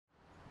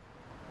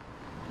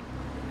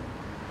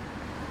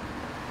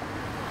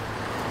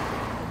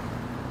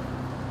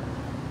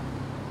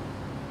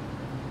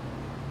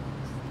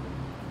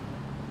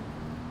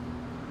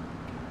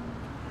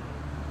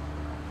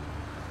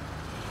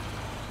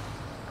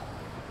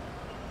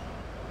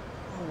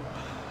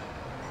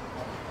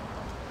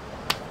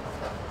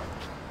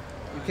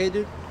okay,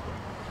 dude?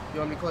 You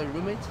want me to call your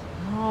roommate?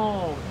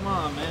 No, come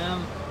on,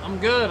 man. I'm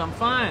good. I'm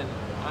fine.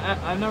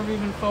 I've never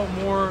even felt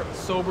more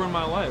sober in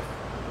my life.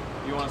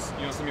 You want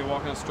to see me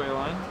walk in a straight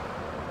line?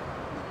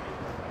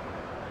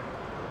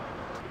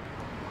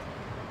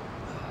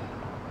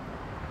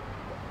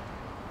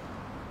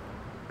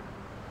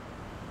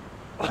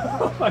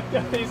 Oh my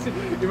god, you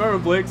remember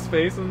Blake's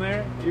face in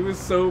there? He was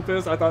so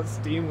pissed. I thought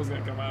steam was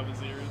gonna come out of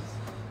his ears.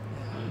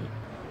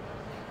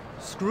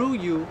 Screw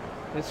you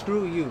and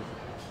screw you.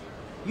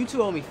 You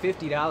two owe me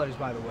 $50,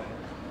 by the way.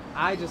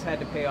 I just had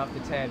to pay off the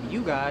tab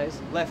you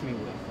guys left me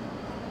with.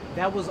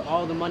 That was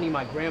all the money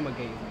my grandma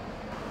gave me.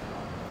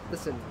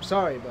 Listen, I'm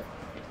sorry, but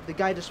the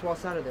guy just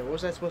waltzed out of there. What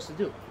was I supposed to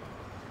do?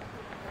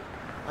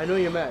 I know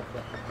you're mad,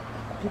 but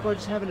people are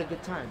just having a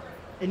good time.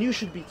 And you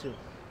should be too.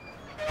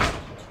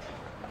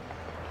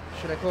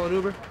 Should I call an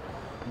Uber?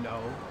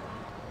 No.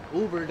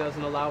 Uber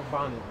doesn't allow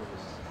vomit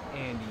risks.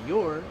 And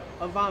you're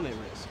a vomit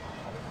risk.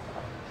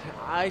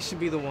 I should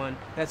be the one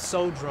that's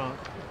so drunk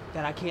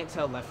that I can't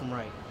tell left from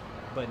right.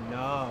 But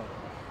no.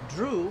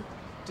 Drew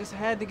just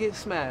had to get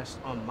smashed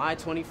on my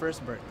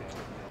 21st birthday.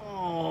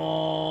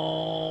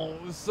 Oh,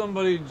 was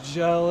somebody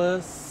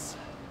jealous?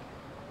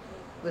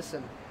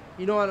 Listen,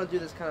 you know I don't do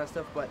this kind of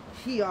stuff, but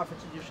he offered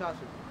to do shots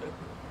with me.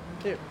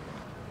 Here.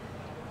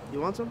 You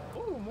want some?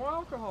 Oh, more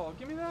alcohol.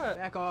 Give me that.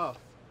 Back off.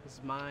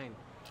 It's mine.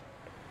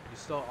 You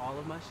stole all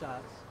of my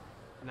shots.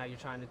 Now you're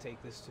trying to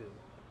take this too.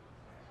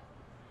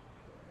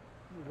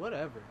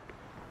 Whatever.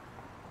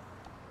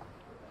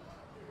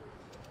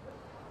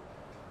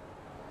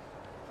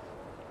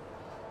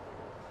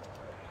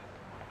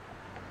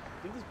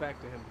 Give this back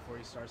to him before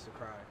he starts to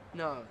cry.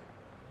 No.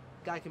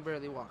 Guy can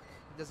barely walk.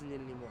 He doesn't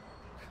need any more.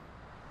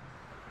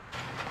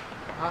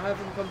 I'll have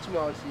him come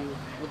tomorrow to you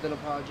with an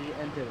apology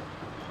and dinner.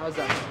 How's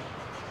that?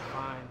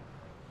 Fine.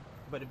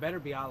 But it better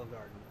be Olive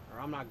Garden, or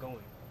I'm not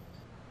going.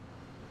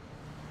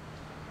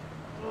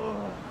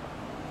 Ugh.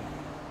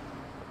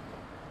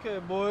 Okay,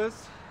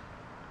 boys.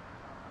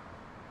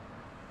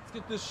 Let's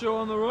get this show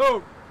on the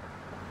road.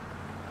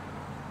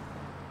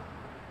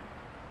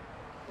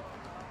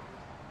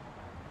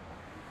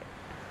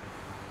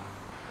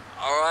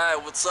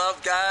 Alright, what's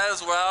up,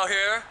 guys? We're out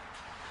here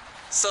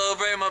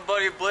celebrating my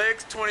buddy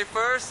Blake's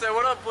 21st. Say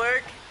what up,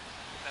 Blake?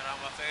 That on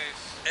my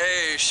face.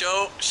 Hey,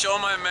 show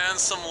my man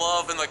some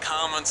love in the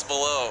comments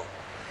below.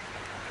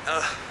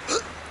 And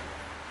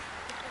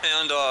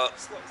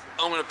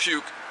I'm gonna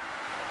puke.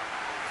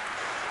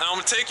 And I'm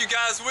gonna take you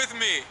guys with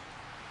me.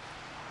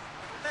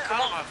 Come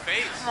on my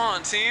face. Come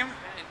on, team.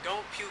 And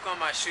don't puke on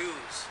my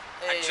shoes.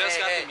 Hey, I just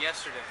got hey. them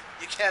yesterday.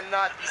 You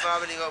cannot be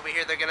vomiting over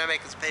here. They're gonna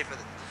make us pay for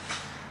this.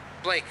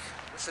 Blake,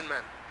 listen,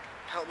 man.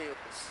 Help me with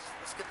this.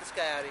 Let's get this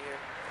guy out of here.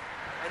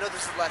 I know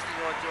this is the last thing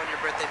you want to do on your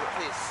birthday, but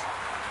please.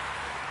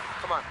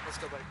 Come on, let's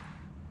go, buddy.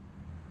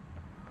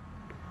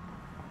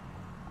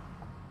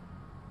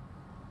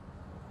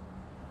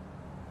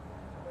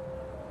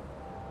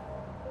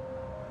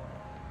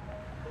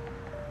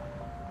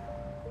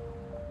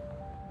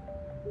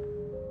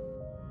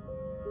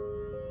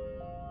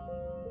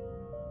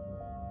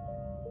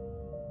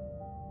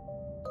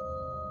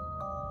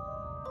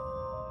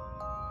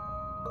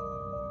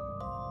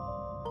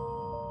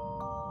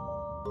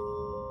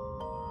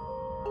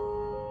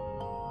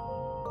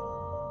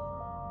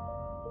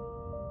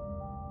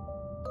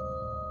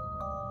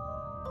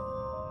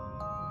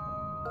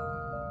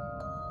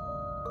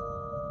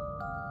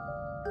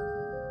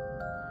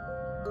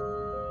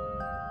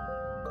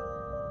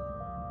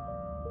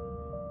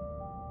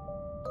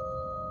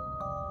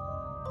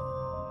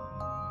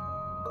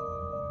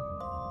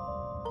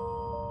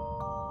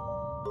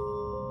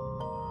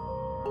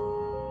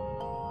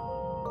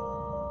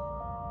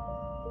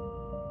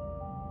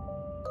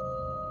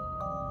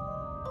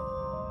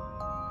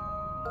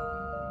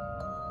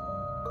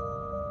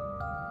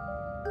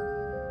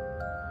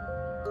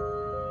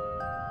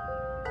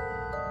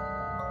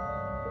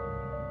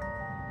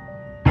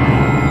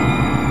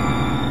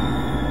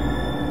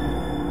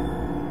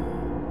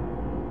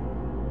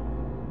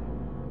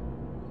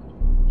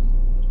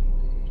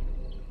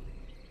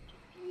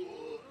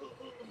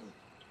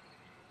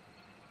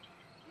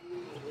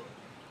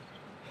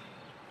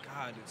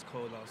 God, it's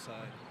cold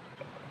outside.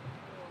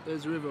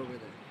 There's a river over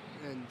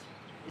there, and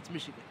it's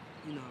Michigan.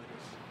 You know how it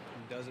is.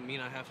 It doesn't mean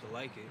I have to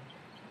like it.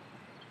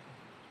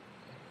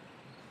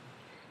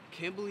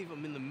 Can't believe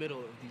I'm in the middle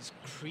of these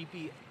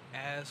creepy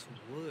ass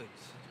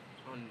woods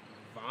on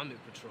vomit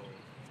patrol.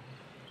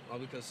 All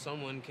because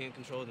someone can't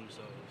control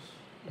themselves.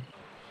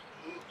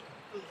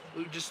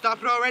 Just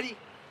stop it already.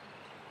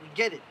 We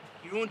get it.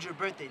 You ruined your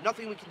birthday.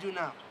 Nothing we can do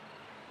now.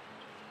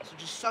 So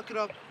just suck it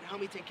up and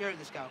help me take care of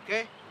this guy,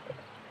 okay?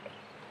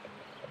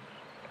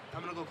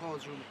 I'm gonna go call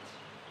his roommate.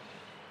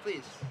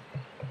 Please,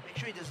 make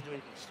sure he doesn't do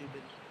anything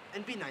stupid.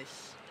 And be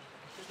nice.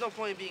 There's no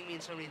point in being mean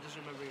to somebody who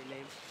doesn't remember your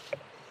name.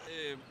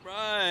 Hey,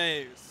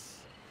 Bryce.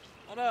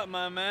 What up,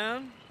 my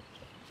man?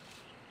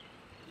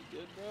 You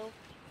good, bro?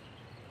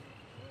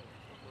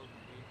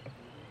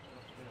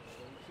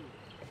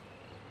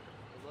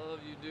 I love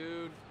you,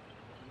 dude.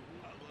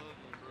 I love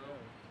you, bro.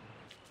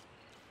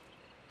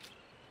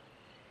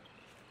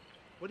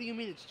 What do you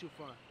mean it's too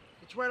far?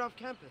 It's right off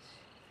campus.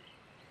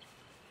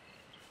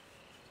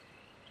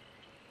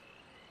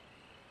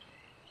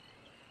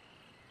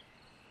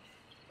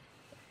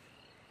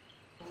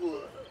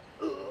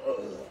 Are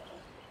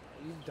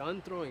you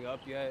done throwing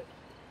up yet?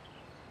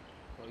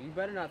 Well, you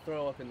better not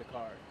throw up in the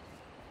car.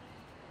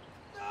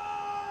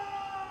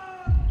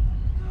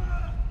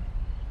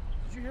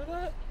 Did you hear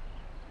that?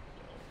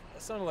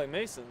 That sounded like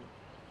Mason.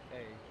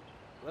 Hey,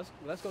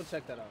 let's go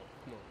check that out.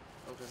 Come on.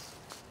 Okay.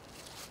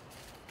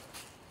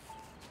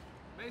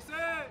 Mason!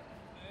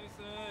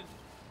 Mason!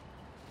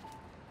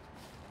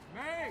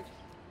 Mace!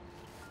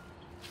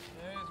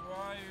 Mace, where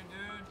are you,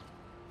 dude?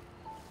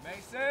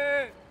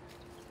 Mason!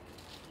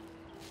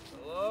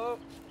 Hello?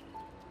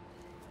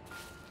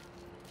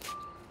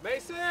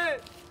 Mason! Where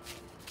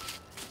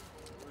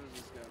is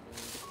this guy,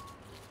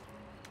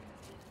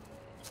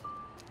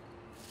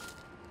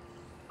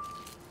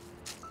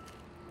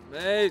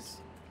 man? Mace!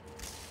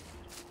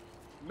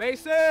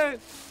 Mason!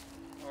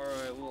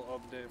 Alright, a little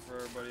update for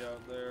everybody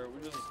out there.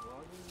 We just,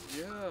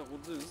 yeah, we'll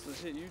do this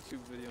is a hit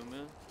YouTube video,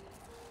 man.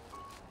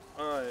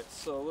 Alright,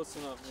 so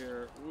listen up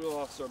here. We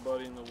lost our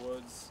buddy in the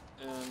woods,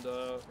 and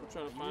we're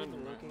trying to find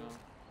him right now.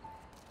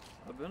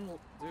 I've been,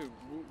 dude,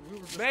 we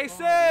were just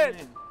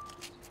Mason!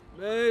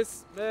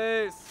 Mace!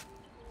 Mace!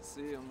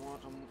 See, I'm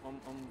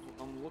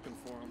looking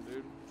for him,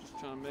 dude. Just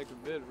trying to make a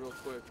vid real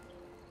quick.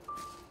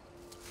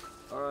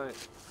 Alright,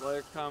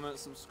 like, comment,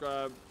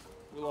 subscribe.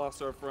 We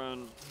lost our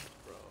friend.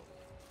 Bro.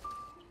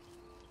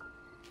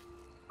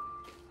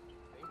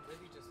 They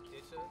really just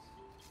ditch us?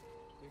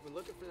 We've been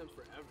looking for them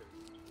forever.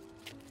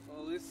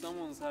 Well, at least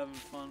someone's having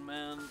fun,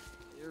 man.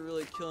 You're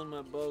really killing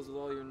my buzz with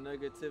all your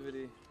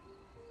negativity.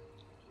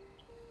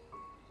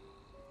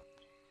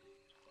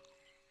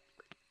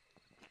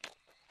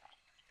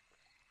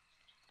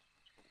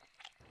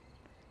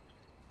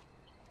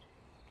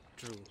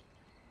 Drew,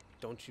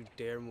 don't you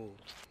dare move.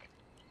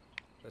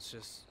 Let's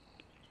just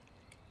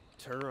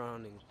turn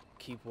around and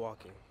keep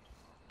walking.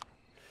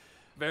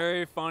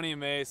 Very funny,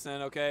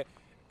 Mason, okay?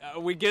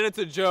 We get it's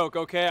a joke,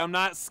 okay? I'm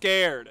not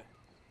scared.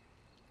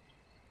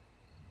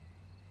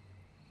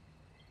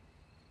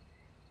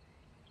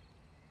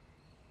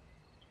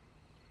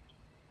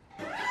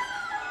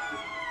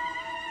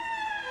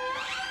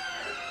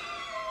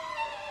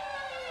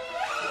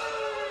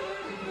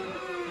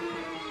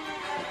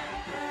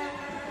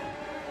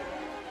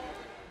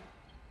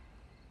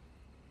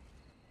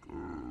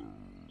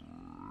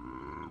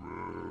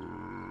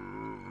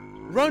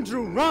 Run,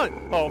 Drew,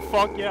 run! Oh,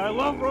 fuck yeah, I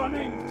love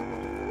running!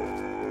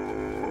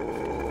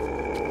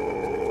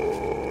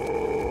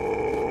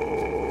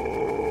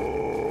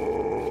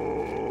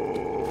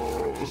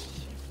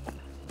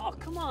 Oh,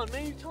 come on,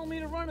 man, you told me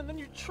to run and then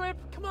you trip.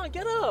 Come on,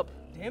 get up!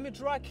 Damn it,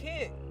 Drew, I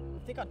can't.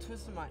 I think I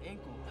twisted my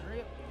ankle.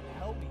 Hurry up and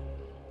help me.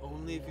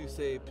 Only if you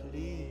say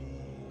please.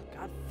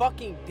 God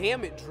fucking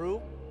damn it,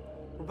 Drew.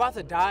 We're about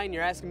to die and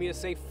you're asking me to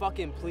say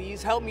fucking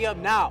please. Help me up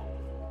now.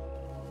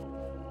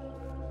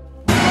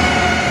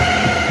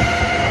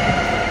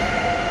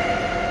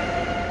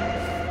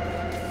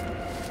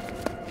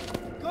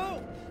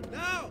 Go!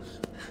 Now!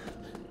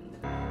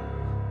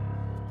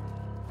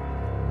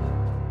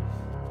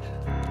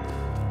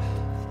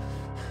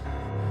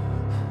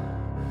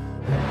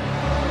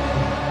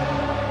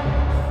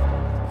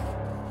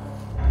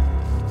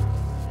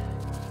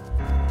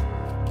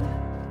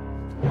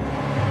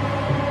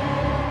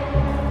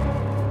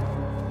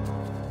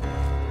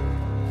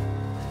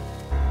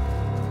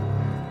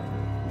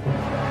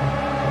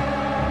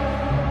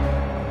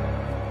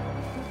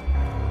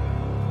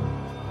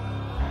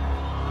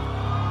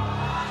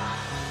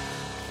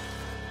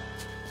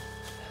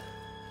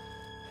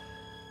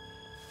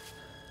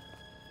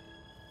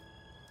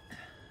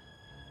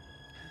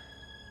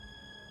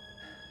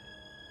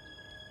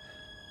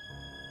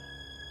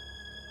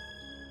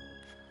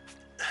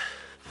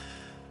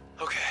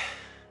 Okay.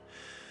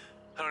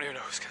 I don't even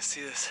know who's gonna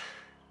see this.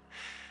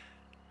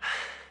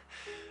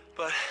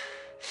 But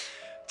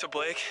to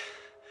Blake,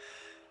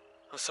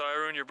 I'm sorry I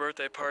ruined your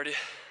birthday party.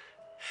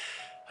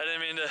 I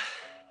didn't mean to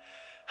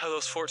have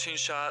those 14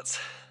 shots.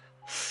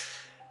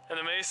 And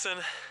to Mason,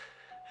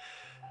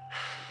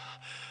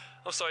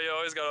 I'm sorry you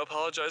always gotta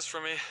apologize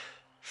for me.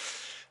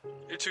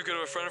 You're too good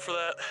of a friend for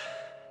that.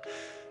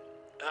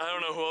 I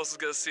don't know who else is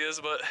gonna see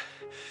this, but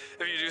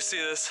if you do see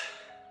this,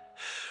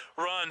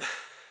 run.